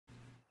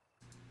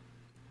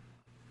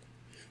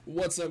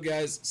What's up,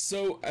 guys?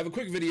 So I have a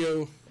quick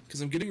video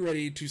because I'm getting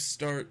ready to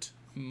start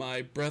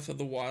my Breath of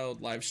the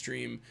Wild live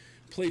stream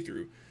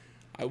playthrough.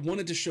 I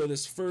wanted to show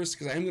this first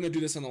because I am going to do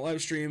this on the live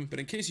stream, but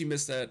in case you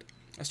missed that,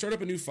 I start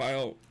up a new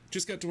file,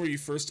 just got to where you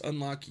first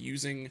unlock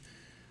using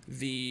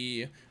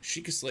the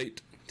Sheikah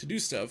Slate to do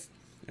stuff,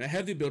 and I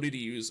have the ability to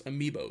use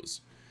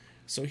Amiibos.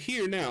 So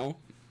here now,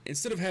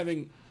 instead of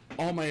having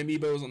all my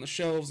Amiibos on the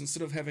shelves,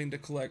 instead of having to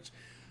collect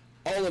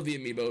all of the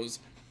Amiibos,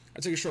 I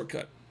took a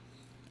shortcut.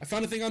 I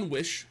found a thing on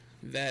Wish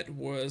that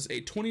was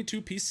a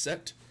 22-piece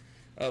set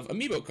of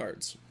Amiibo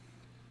cards.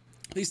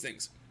 These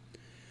things.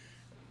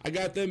 I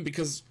got them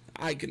because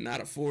I could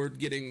not afford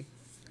getting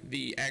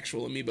the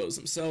actual Amiibos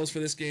themselves for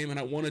this game, and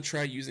I want to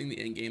try using the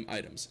in-game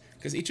items,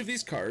 because each of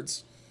these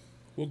cards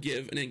will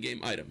give an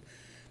in-game item.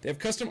 They have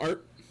custom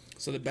art,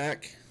 so the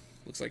back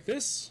looks like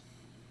this.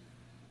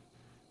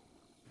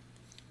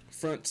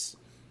 Fronts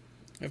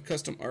have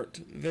custom art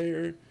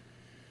there.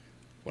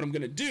 What I'm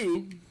going to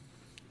do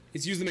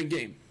is use them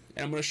in-game,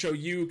 and I'm going to show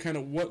you kind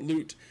of what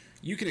loot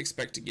you can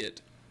expect to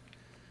get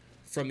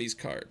from these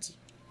cards.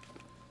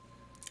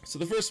 So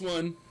the first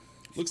one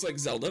looks like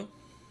Zelda.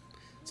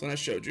 That's one I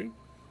showed you.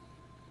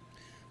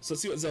 So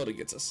let's see what Zelda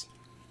gets us.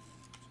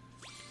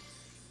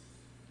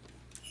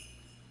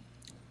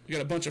 We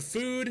got a bunch of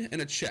food and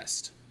a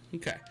chest.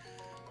 Okay,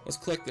 let's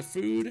collect the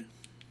food.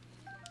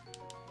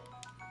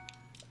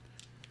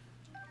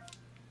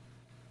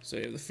 So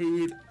you have the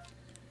food.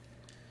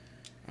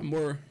 I'm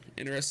more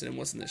interested in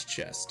what's in this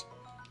chest.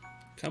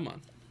 Come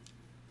on.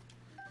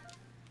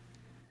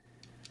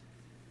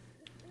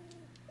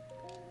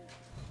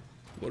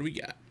 What do we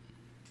got?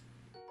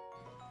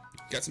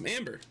 Got some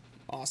amber.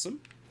 Awesome.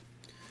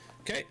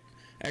 Okay,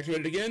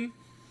 activate it again.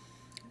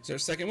 Is there a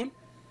second one?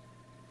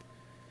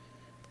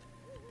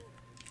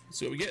 Let's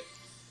see what we get.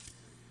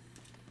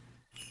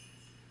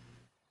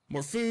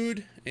 More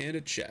food and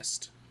a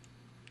chest.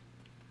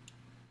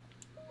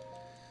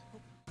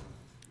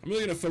 I'm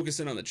really going to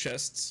focus in on the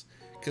chests,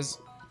 because,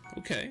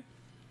 okay,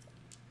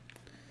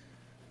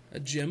 a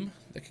gem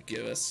that could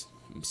give us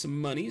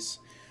some monies.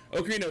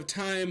 Ocarina of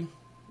Time,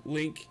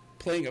 Link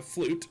playing a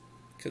flute,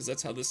 because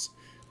that's how this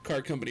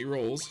card company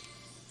rolls.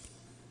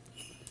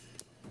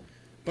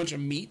 Bunch of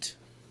meat.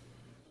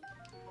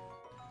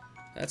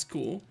 That's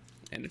cool.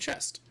 And a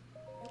chest.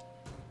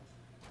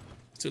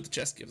 Let's see what the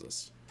chest gives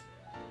us.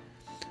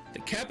 The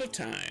Cap of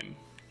Time.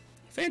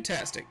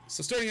 Fantastic.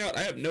 So starting out,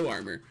 I have no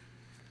armor.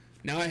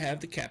 Now I have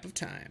the Cap of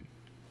Time.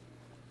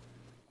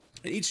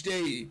 And each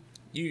day,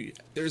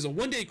 there's a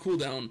 1-day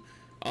cooldown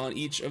on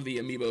each of the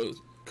Amiibo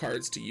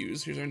cards to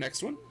use. Here's our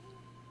next one.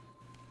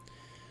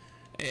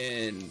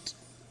 And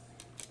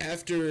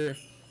after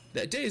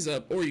that day's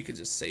up, or you could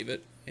just save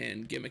it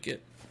and gimmick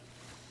it.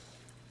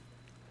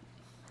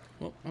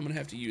 Well, I'm going to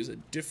have to use a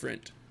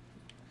different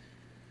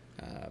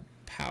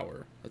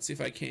power. Let's see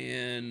if I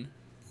can...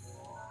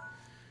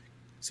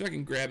 See if I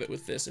can grab it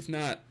with this. If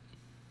not,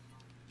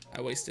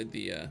 I wasted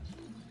the,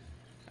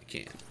 I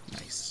can.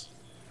 Nice.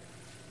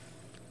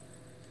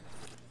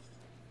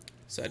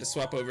 So I had to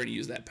swap over to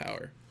use that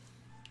power.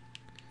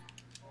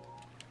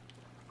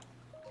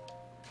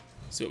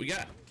 See what we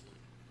got.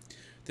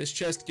 This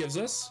chest gives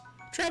us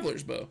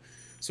Traveler's Bow.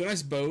 So a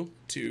nice bow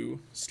to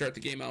start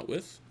the game out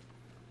with.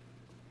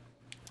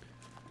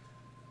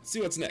 Let's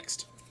see what's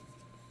next.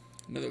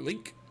 Another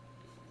Link.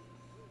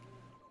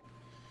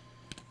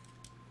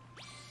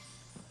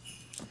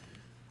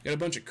 Got a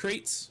bunch of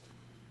crates.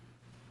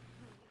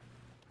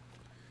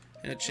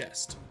 And a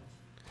chest.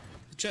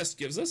 The chest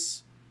gives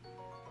us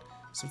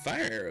some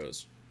fire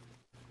arrows.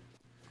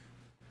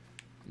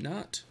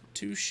 Not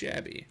too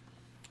shabby.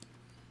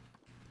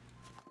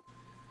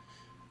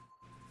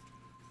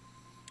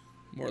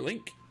 More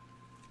Link.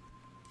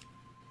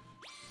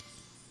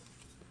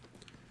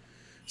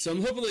 So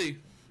hopefully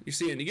you're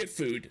seeing you get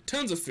food,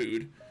 tons of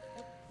food,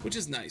 which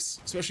is nice,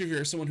 especially if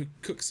you're someone who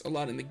cooks a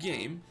lot in the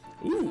game.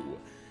 Ooh,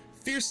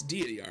 Fierce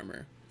Deity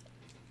Armor.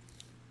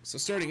 So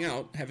starting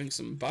out, having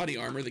some body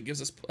armor that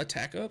gives us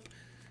attack up,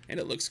 and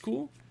it looks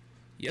cool.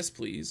 Yes,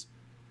 please.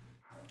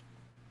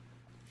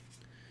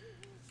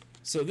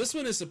 So this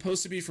one is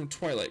supposed to be from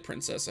Twilight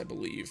Princess, I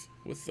believe,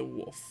 with the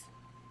wolf.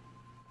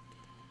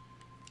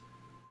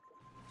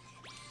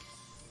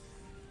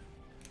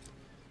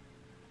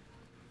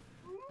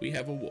 We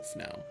have a wolf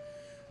now.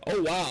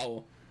 Oh,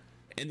 wow.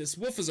 And this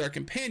wolf is our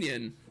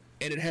companion,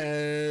 and it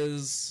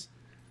has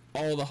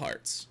all the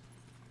hearts.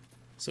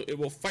 So it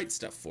will fight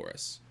stuff for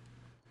us.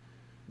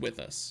 With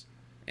us,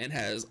 and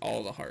has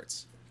all the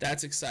hearts.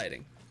 That's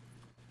exciting.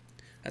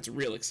 That's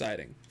real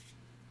exciting.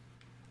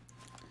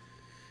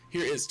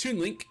 Here is Toon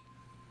Link.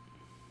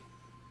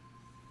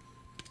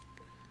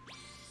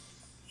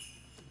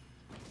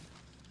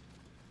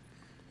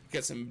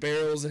 Got some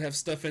barrels that have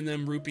stuff in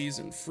them, rupees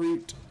and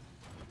fruit.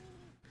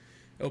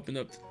 Open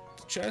up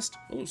the chest.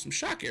 Oh, some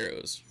shock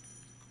arrows.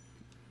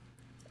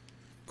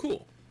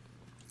 Cool.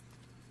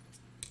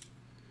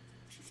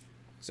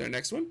 Is there a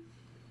next one?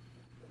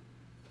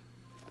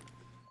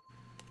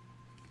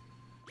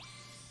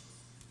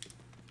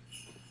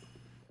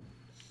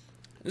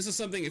 This is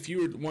something, if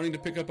you were wanting to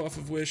pick up off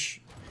of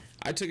Wish,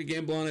 I took a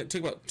gamble on it. It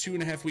took about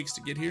 2.5 weeks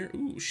to get here.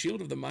 Ooh,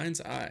 Shield of the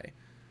Mind's Eye.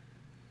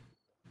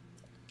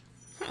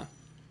 Huh.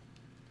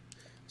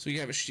 So you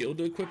have a shield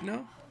to equip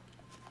now.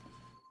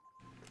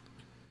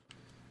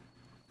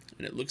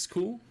 And it looks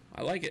cool.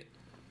 I like it.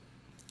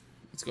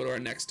 Let's go to our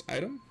next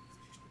item.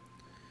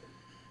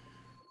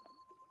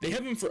 They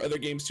have them for other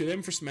games too. They have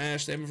them for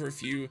Smash. They have them for a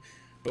few.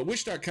 But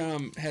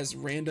Wish.com has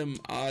random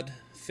odd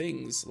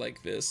things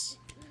like this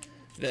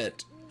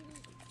that,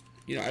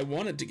 you know, I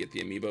wanted to get the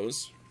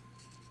Amiibos.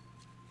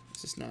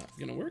 Is this not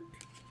gonna work?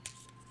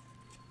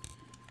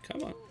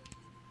 Come on.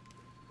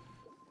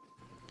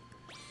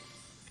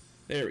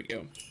 There we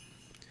go.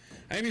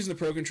 I am using the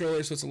Pro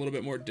Controller, so it's a little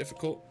bit more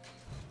difficult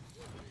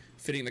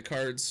fitting the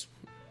cards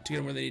to get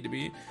them where they need to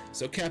be.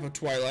 So Cap of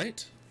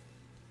Twilight.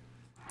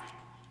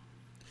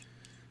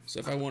 So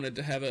if I wanted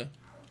to have a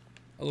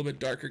little bit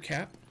darker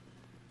cap,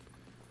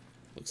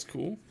 looks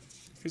cool.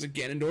 Here's a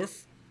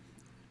Ganondorf.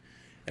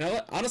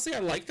 And honestly, I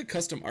like the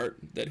custom art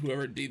that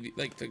whoever did,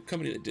 like the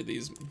company that did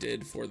these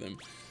did for them,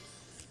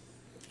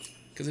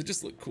 because it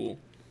just looked cool.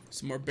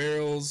 Some more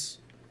barrels,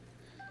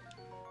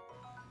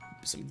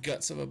 some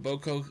guts of a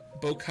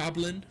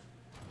Bokoblin.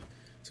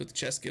 That's what the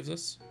chest gives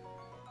us.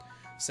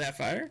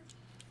 Sapphire.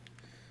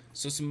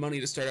 So some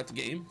money to start out the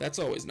game. That's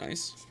always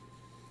nice.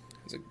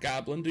 There's a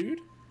goblin dude.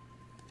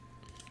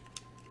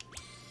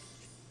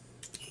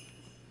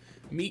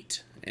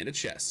 Meat and a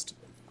chest.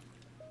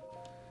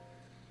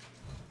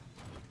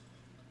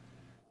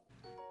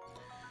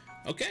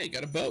 Okay,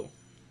 got a bow.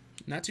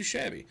 Not too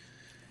shabby.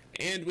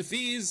 And with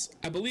these,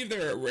 I believe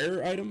there are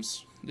rare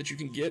items that you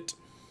can get.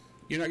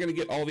 You're not going to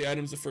get all the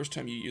items the first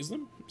time you use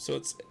them. So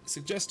it's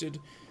suggested,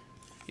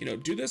 you know,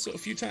 do this a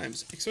few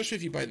times. Especially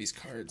if you buy these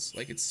cards.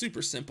 Like, it's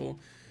super simple.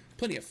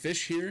 Plenty of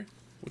fish here,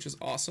 which is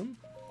awesome.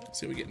 Let's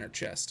see what we get in our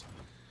chest.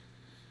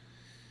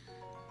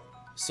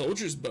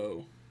 Soldier's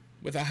bow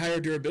with a higher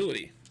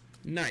durability.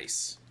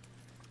 Nice.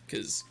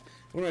 Because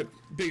one of my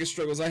biggest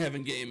struggles I have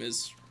in game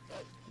is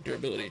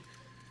durability.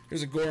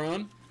 Here's a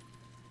Goron.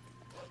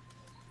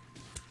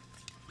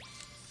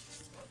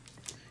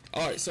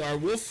 Alright, so our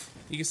wolf,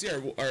 you can see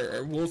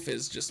our wolf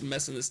is just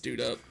messing this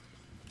dude up.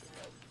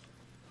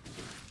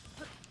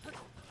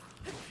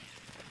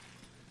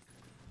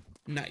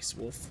 Nice,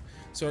 wolf.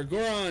 So our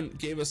Goron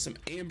gave us some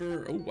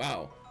amber. Oh,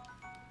 wow.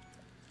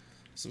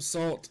 Some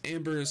salt,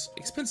 ambers,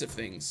 expensive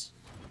things.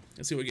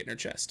 Let's see what we get in our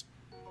chest.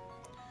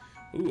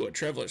 Ooh, a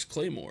Traveler's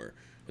Claymore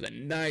with a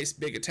nice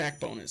big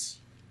attack bonus.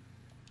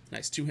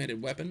 Nice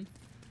two-handed weapon.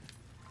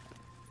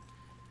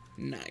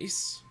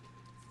 Nice.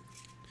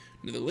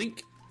 Another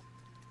link.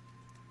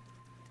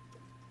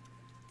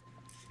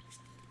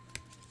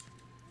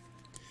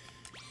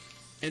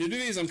 And to do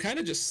these, I'm kind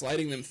of just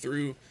sliding them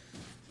through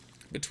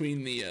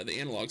between the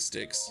analog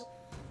sticks.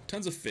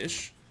 Tons of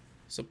fish.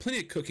 So plenty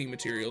of cooking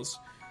materials.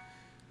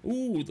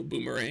 Ooh, the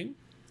boomerang.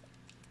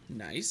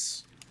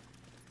 Nice.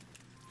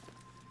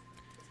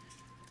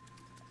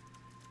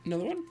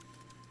 Another one.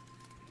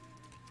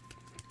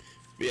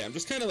 But yeah, I'm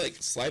just kind of like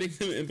sliding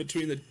them in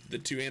between the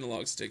two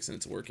analog sticks, and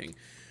it's working.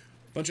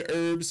 Bunch of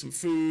herbs, some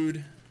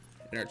food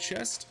in our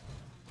chest.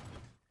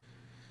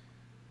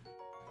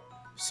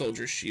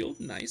 Soldier's shield,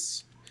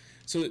 nice.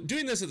 So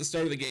doing this at the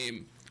start of the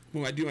game,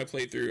 when I do my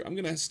playthrough, I'm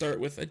gonna start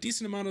with a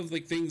decent amount of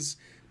like things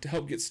to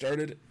help get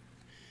started,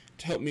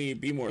 to help me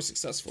be more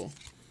successful.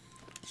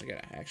 I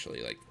gotta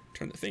actually like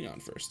turn the thing on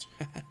first.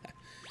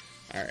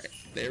 Alright,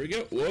 there we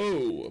go.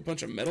 Whoa, a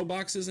bunch of metal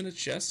boxes in a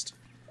chest.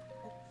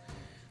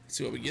 Let's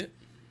see what we get.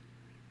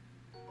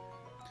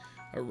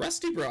 A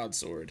rusty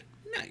broadsword.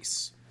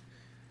 Nice.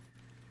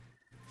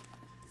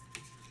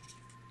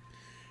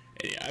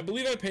 And yeah, I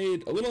believe I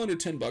paid a little under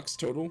 10 bucks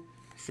total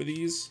for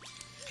these.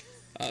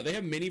 They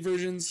have mini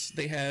versions,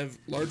 they have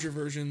larger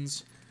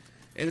versions,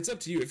 and it's up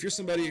to you. If you're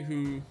somebody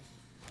who,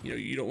 you know,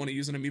 you don't want to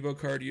use an Amiibo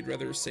card, you'd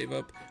rather save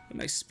up a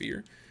nice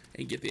spear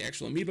and get the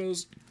actual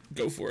Amiibos,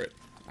 go for it.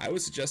 I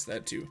would suggest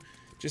that too,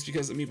 just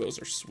because Amiibos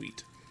are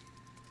sweet.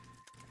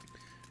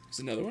 There's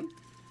another one.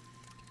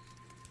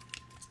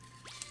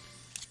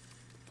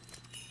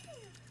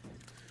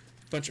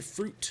 Bunch of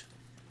fruit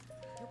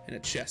and a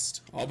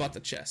chest. All about the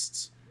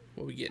chests.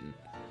 What we getting?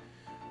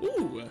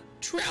 Ooh,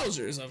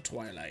 trousers of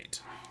Twilight.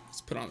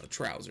 Let's put on the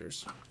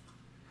trousers.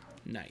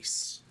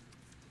 Nice.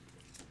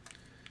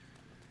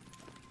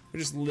 We're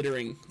just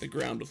littering the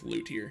ground with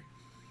loot here.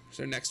 Here's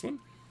our next one.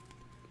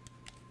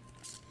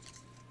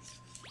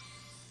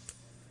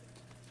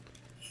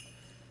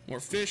 More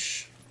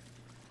fish.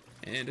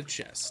 And a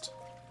chest.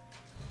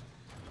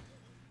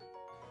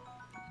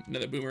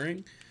 Another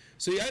boomerang.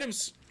 So the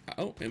items...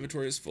 Oh,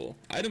 inventory is full.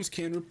 Items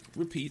can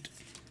repeat.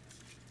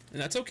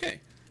 And that's okay.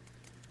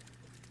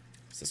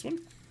 Is this one?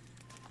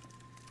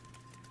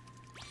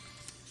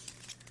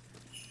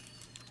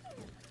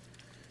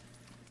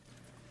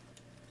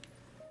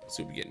 Let's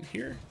see what we get in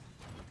here.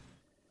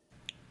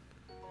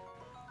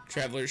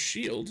 Traveler's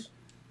Shield.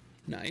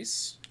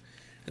 Nice.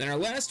 And then our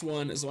last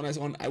one is the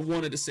one I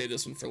wanted to save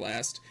this one for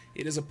last.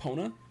 It is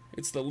Epona.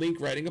 It's the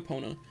Link riding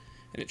Epona.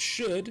 And it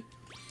should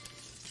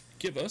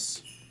give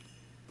us...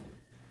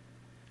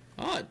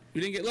 Odd, we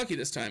didn't get lucky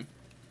this time.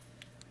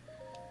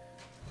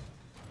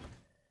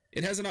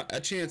 It has a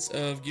chance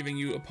of giving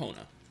you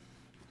Epona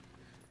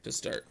to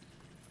start.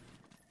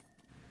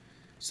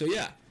 So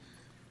yeah,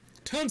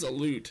 tons of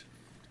loot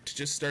to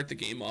just start the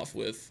game off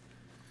with.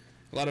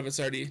 A lot of it's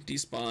already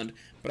despawned,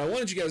 but I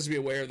wanted you guys to be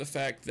aware of the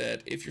fact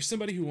that if you're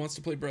somebody who wants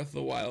to play Breath of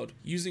the Wild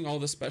using all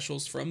the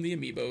specials from the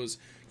Amiibos,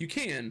 you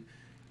can.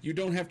 You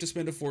don't have to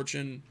spend a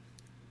fortune.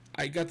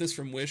 I got this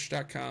from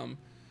wish.com.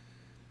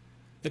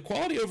 The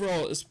quality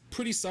overall is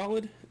pretty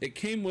solid. It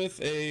came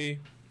with a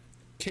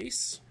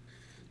case,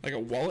 like a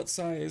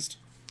wallet-sized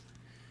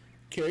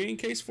carrying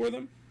case for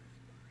them,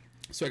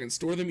 so I can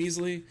store them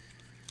easily.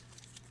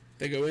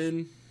 They go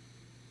in,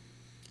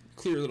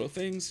 clear little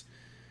things.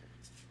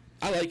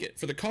 I like it.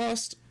 For the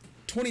cost,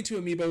 22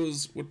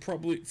 Amiibos would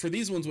probably, for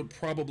these ones, would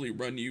probably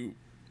run you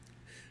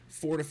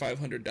 $400 to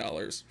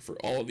 $500 for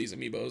all of these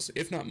Amiibos,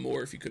 if not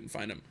more if you couldn't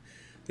find them.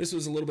 This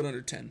was a little bit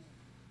under 10.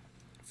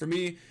 For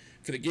me,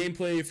 for the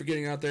gameplay, for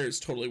getting out there, it's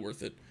totally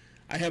worth it.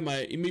 I have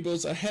my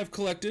Amiibos I have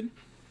collected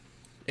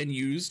and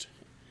used.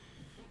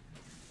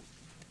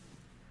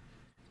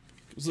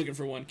 I was looking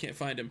for one, can't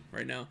find him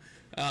right now.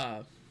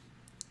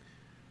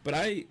 But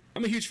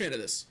I'm a huge fan of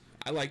this.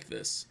 I like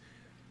this.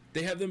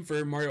 They have them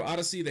for Mario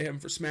Odyssey. They have them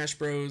for Smash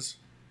Bros.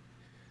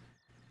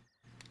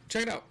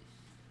 Check it out.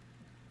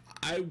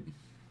 I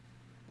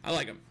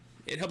like them.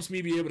 It helps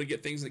me be able to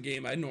get things in the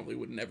game I normally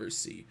would never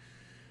see.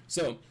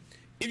 So,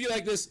 if you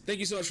like this, thank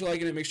you so much for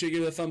liking it. Make sure you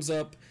give it a thumbs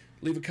up.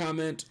 Leave a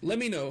comment. Let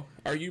me know.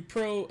 Are you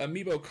pro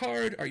Amiibo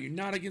card? Are you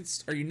not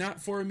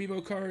for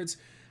Amiibo cards?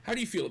 How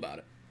do you feel about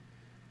it?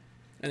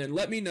 And then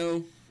let me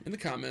know in the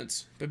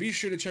comments. But be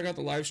sure to check out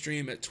the live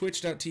stream at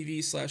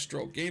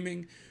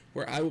twitch.tv/drollgaming,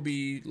 where I will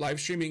be live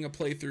streaming a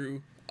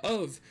playthrough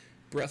of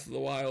Breath of the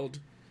Wild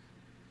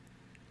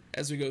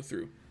as we go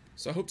through.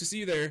 So I hope to see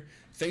you there.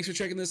 Thanks for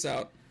checking this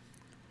out.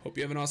 Hope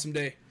you have an awesome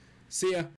day. See ya.